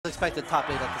expected top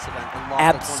 8 at this event. And lost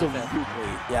Absolutely,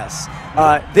 yes.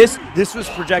 This was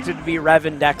projected to be Rev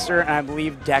and Dext3r, and I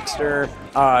believe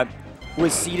Dext3r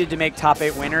was seeded to make top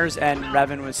 8 winners, and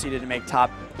Revan was seeded to make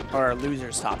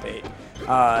losers top 8.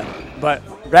 But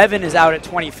Revan is out at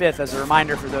 25th, as a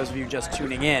reminder for those of you just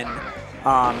tuning in.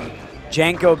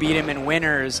 Janco beat him in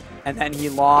winners, and then he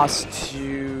lost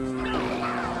to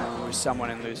someone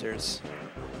in losers.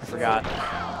 I forgot.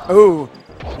 Oh,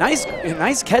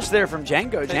 nice catch there from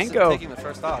Janco. Janco taking the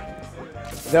first off.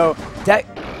 Though,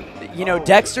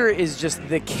 Dext3r is just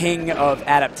the king of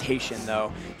adaptation,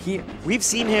 though. We've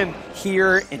seen him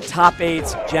here in top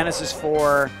 8s, Genesis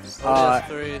 4,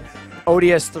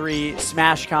 ODS3,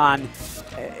 SmashCon.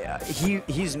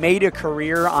 He's made a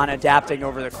career on adapting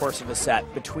over the course of a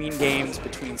set, between games,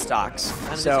 between stocks.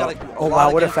 So, oh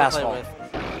wow, what a fastball.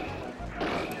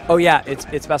 Oh yeah,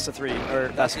 it's best of 3, or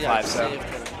best of 5, so.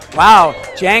 Wow,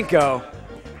 Janco.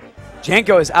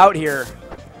 Janco is out here.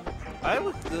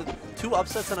 The 2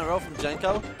 upsets in a row from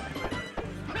Janco.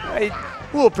 A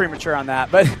little premature on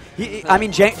that, but I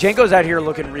mean, Janco's out here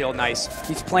looking real nice.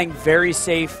 He's playing very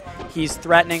safe. He's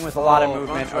threatening with a lot of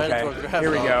movement. Okay,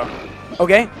 here we go.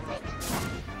 Okay.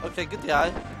 Okay, good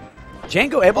DI.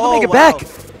 Janco able to make it back.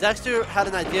 Dext3r had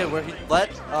an idea where he let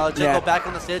Janco back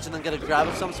on the stage and then get a grab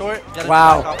of some sort.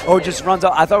 Wow. Oh, just runs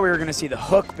up. I thought we were going to see the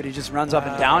hook, but he just runs up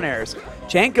and down airs.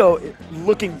 Janco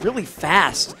looking really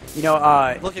fast.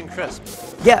 Looking crisp.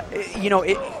 Yeah,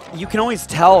 you can always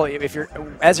tell if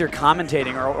as you're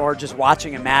commentating or just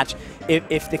watching a match,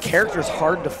 if the character's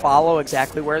hard to follow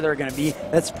exactly where they're going to be,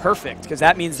 that's perfect, because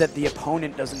that means that the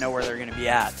opponent doesn't know where they're going to be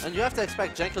at. And you have to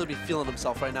expect Janco to be feeling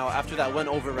himself right now after that win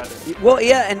over Reddit. Well,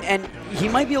 yeah, and he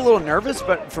might be a little nervous,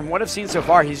 but from what I've seen so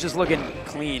far, he's just looking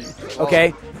clean.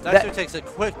 Okay. Dext3r takes a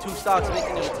quick 2 stocks,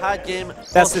 making it a tied game.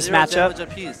 That's this matchup.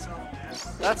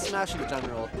 That's smashing in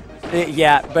general.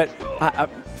 Yeah, but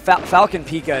Falcon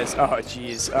Pika is, oh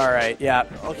jeez, all right, yeah.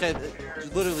 Okay,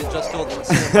 literally just killed him in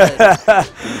the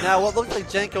same Now, what looked like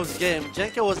Janco's game,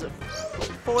 Janco was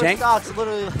 4 stocks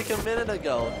literally like a minute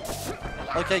ago.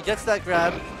 Okay, gets that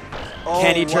grab. Oh,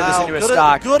 can he turn this into a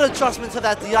stock? Good adjustment to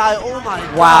that DI, oh my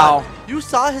god. Wow. You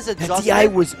saw his adjustment? That DI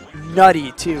was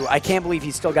nutty too. I can't believe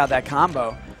he still got that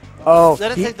combo. Oh,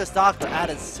 didn't take the stock, but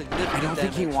added significant I don't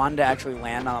think he damage. wanted to actually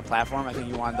land on the platform. I think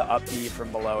he wanted the up B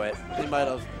from below it. He might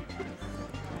have.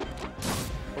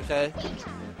 Okay.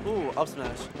 Ooh, up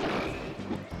smash.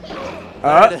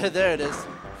 There it is.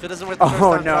 If it doesn't work the first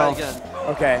time, try again.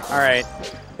 Okay, all right.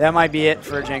 That might be it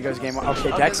for Janco's game. Okay,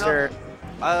 Dext3r. No.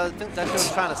 I think Dext3r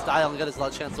was trying to style and get his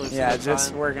ledge cancel. Yeah,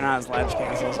 just working on his ledge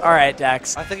cancels. All right,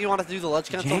 Dex. I think he wanted to do the ledge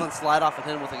cancel and then slide off and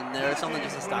hit him with a nair or something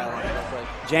just to style on it real quick.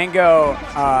 Janco,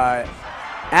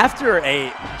 after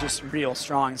a just real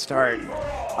strong start,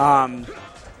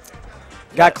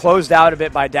 got closed out a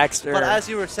bit by Dext3r. But as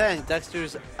you were saying,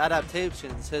 Dext3r's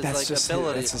adaptations, his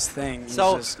ability. That's his thing.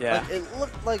 So it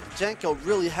looked like Janco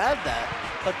really had that,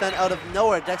 but then out of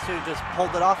nowhere, Dext3r just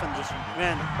pulled it off and just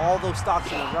ran all those stocks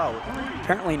in a row.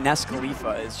 Apparently, Nes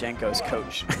Khalifa is Janco's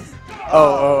coach.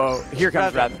 oh, here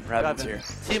comes Revan. Revan's here.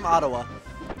 Team Ottawa.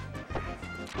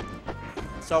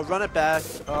 So run it back.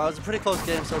 It was a pretty close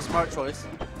game, so smart choice.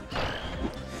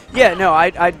 Yeah, no,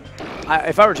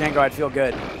 if I were Janco, I'd feel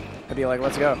good. I'd be like,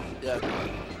 let's go. Yeah.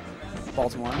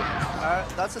 Baltimore. All right,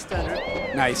 that's a standard.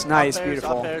 Nice, Up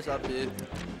beautiful. Up airs, up B.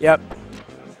 Yep.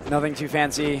 Nothing too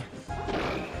fancy.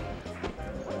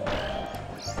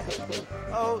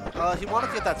 Oh, he wanted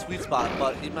to get that sweet spot,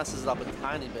 but he messes it up a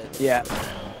tiny bit. Yeah.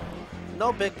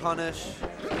 No big punish.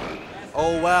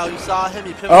 Oh wow, you saw him.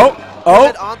 He pivoted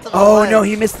onto the ledge. No,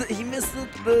 he missed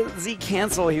the Z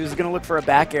cancel. He was gonna look for a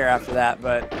back air after that,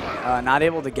 but not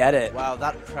able to get it. Wow,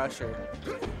 that pressure.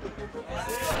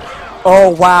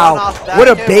 Oh wow, what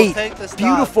a bait!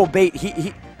 Beautiful bait.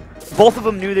 He both of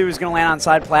them knew they was gonna land on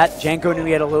side plat. Janco knew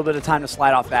he had a little bit of time to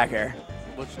slide off back air,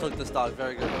 which took the stock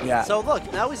very good. Yeah. So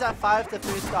look, now he's at 5-3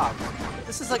 stocks.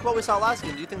 This is like what we saw last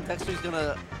game. Do you think Dext3r's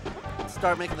gonna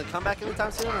start making the comeback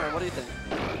anytime soon, or what do you think?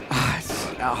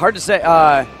 Hard to say.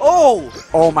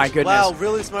 Oh my goodness! Wow,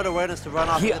 really smart awareness to run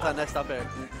off and get that next up air.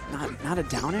 Not a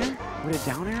down air? Would a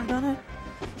down air have done it?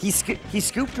 He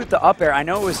scooped with the up air. I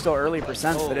know it was still early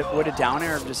percents, but it would a down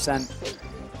air have just sent.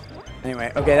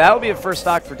 Anyway, okay, that will be a first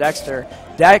stock for Dext3r.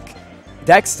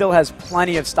 Dex still has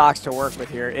plenty of stocks to work with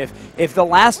here. If the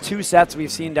last 2 sets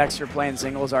we've seen Dext3r play in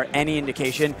singles are any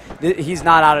indication, he's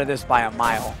not out of this by a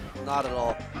mile. Not at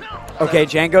all. Okay,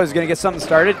 Janco is going to get something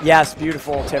started. Yes,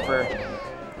 beautiful tipper.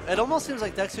 It almost seems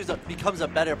like Dext3r becomes a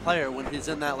better player when he's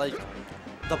in that, like,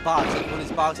 the box, like when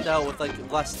he's boxed out with, like,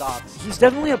 less stops. He's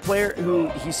definitely a player who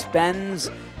he spends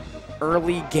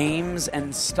early games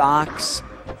and stocks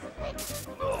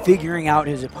figuring out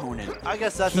his opponent. I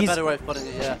guess that's a better way of putting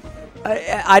it, yeah.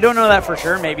 I don't know that for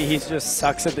sure. Maybe he just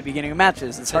sucks at the beginning of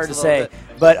matches. It's hard to say.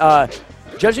 But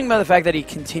judging by the fact that he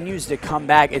continues to come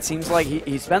back, it seems like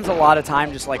he spends a lot of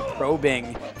time just like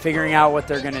probing, figuring out what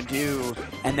they're going to do.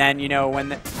 And then, you know,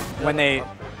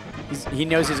 he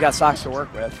knows he's got stocks to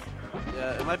work with.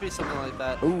 Yeah, it might be something like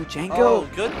that. Ooh, Janco. Oh,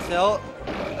 good tilt.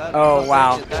 Oh,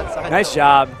 wow. Nice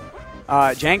job.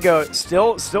 Janco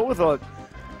still with a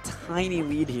tiny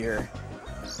lead here.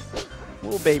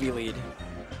 Little baby lead.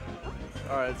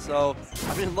 All right, so,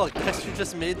 I mean, look, Dext3r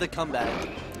just made the comeback.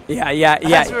 Yeah.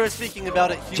 As we were speaking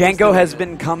about it, Janco has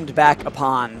been come back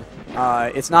upon.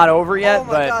 It's not over yet, oh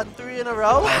my but God, 3 in a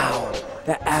row? Wow,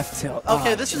 the F tilt.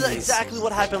 Okay, oh, this is exactly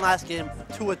what happened last game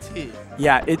to a T.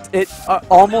 Yeah, it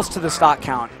almost to the stock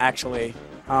count, actually.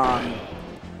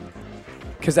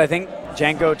 Because I think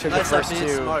Janco took the first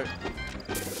two. Smart.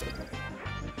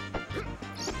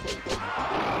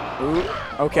 Ooh,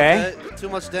 okay. Too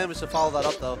much damage to follow that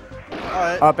up, though. All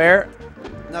right. Up air.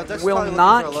 Now, Dex will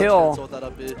not kill.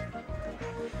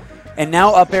 And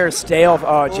now up air is stale.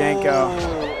 Oh,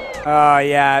 Janco. Oh,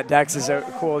 yeah. Dex is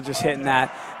cool just hitting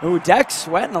that. Ooh, Dex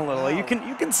sweating a little. You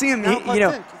can see him.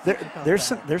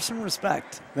 There's some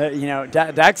respect. You know,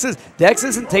 Dex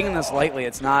isn't taking this lightly.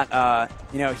 It's not.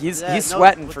 He's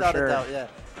sweating for sure. Doubt, yeah.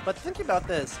 But think about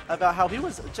this, about how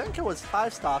Janco was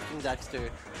 5-stocking Dext3r.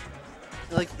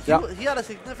 Like, he had a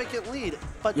significant lead,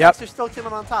 but Dext3r still came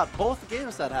in on top. Both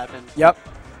games that happened. Yep.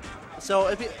 So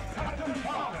if he...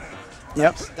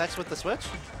 Dex with the switch?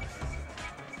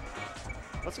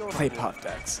 What's going on? Play Puff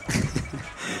Dex.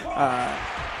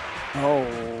 Oh,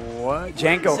 what?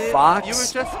 Janco Fox? You were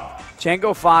just...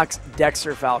 Janco Fox,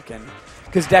 Dext3r Falcon.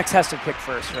 Because Dex has to pick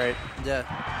first, right? Yeah,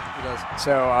 he does.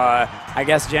 So I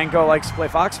guess Janco likes to play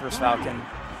Fox versus Falcon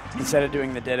instead of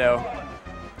doing the ditto.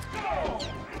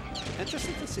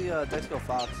 Interesting to see Dex go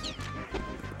Fox.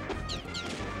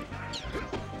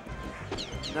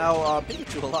 Now,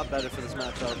 Pikachu a lot better for this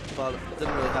matchup, but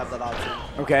didn't really have that option.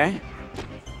 Okay.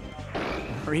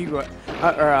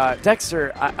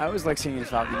 Dext3r, I always like seeing his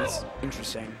Falcon. It's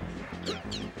interesting.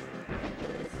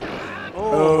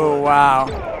 Oh, wow.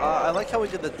 I like how we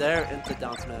did the dare into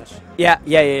down smash. Yeah.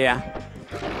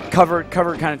 Covered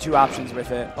kind of two options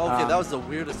with it. Okay, that was the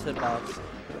weirdest hitbox.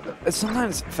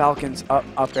 Sometimes Falcon's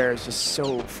up air is just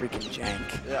so freaking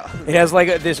jank. Yeah. It has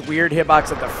like this weird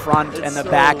hitbox at the front and the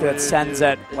back weird, that sends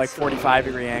at like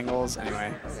 45-degree angles.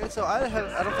 Anyway. Okay, so I don't think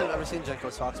I've ever seen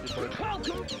Janco's Fox before.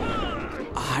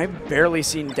 I've barely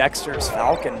seen Dext3r's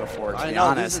Falcon before, to be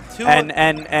honest.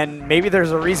 And maybe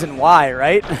there's a reason why,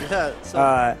 right? Yeah.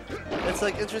 So it's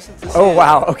like interesting to see. Oh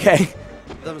wow. Okay.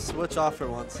 Them switch off for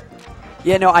once.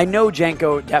 Yeah, no, I know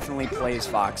Janco definitely plays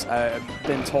Fox. I've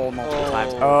been told multiple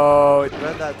times. Oh,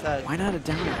 read that tag. Why not a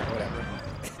down air? Whatever.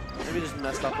 Maybe just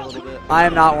messed up a little bit. I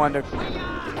am not one to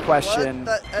question.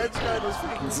 What? That edge guard was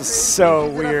freaking This is crazy.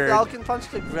 so weird. Falcon punch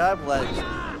to grab ledge.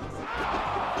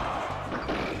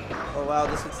 Oh wow,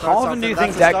 this could start How often do you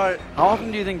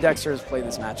think Dext3r has played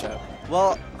this matchup?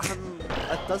 Well,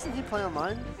 doesn't he play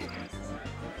online?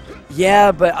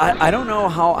 Yeah, but I don't know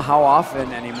how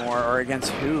often anymore or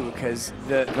against who, because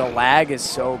the lag is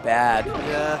so bad.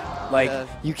 Yeah. Like,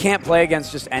 you can't play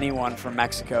against just anyone from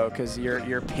Mexico because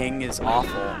your ping is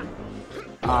awful.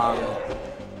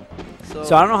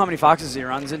 So I don't know how many Foxes he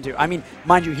runs into. I mean,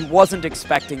 mind you, he wasn't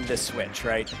expecting this switch,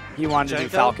 right? He wanted to do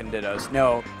Falcon dittos.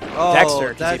 No, Dext3r,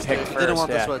 because he picked first. Didn't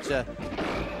want the switch, yeah.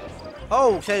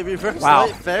 Oh, okay, reverse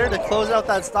light fair to close out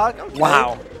that stock. Okay.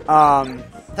 Wow.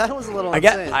 That was a little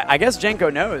insane. I guess Janco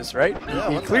knows, right? Yeah,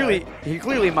 he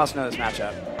clearly must know this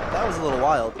matchup. That was a little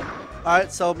wild. All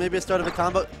right, so maybe a start of a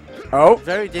combo. Oh.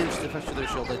 Very dangerous to push through their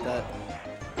shield like that.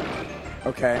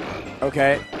 Okay.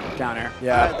 Down air.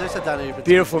 Yeah. Right, there's a down air.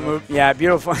 Beautiful move. Yeah,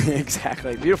 beautiful.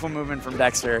 Exactly. Beautiful movement from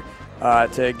Dext3r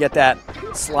to get that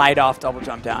slide off double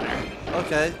jump down air.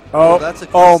 Okay. Oh, that's a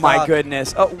cool oh stock. My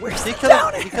goodness. Oh, where's the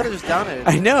down air? He could have just down aired.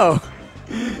 I know.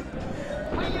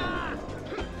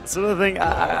 So the thing,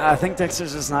 I think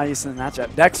Dext3r's just not used to the matchup.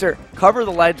 Dext3r, cover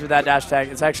the ledge with that dash tag.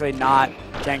 It's actually not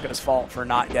Janco's fault for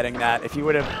not getting that. If he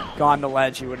would have gone to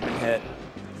ledge, he would have been hit.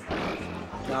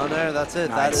 Down there, that's it.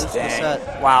 Nice, that is the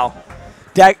set. Wow.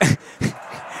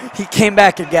 He came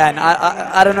back again.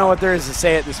 I don't know what there is to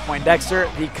say at this point.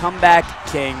 Dext3r, the comeback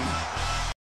king.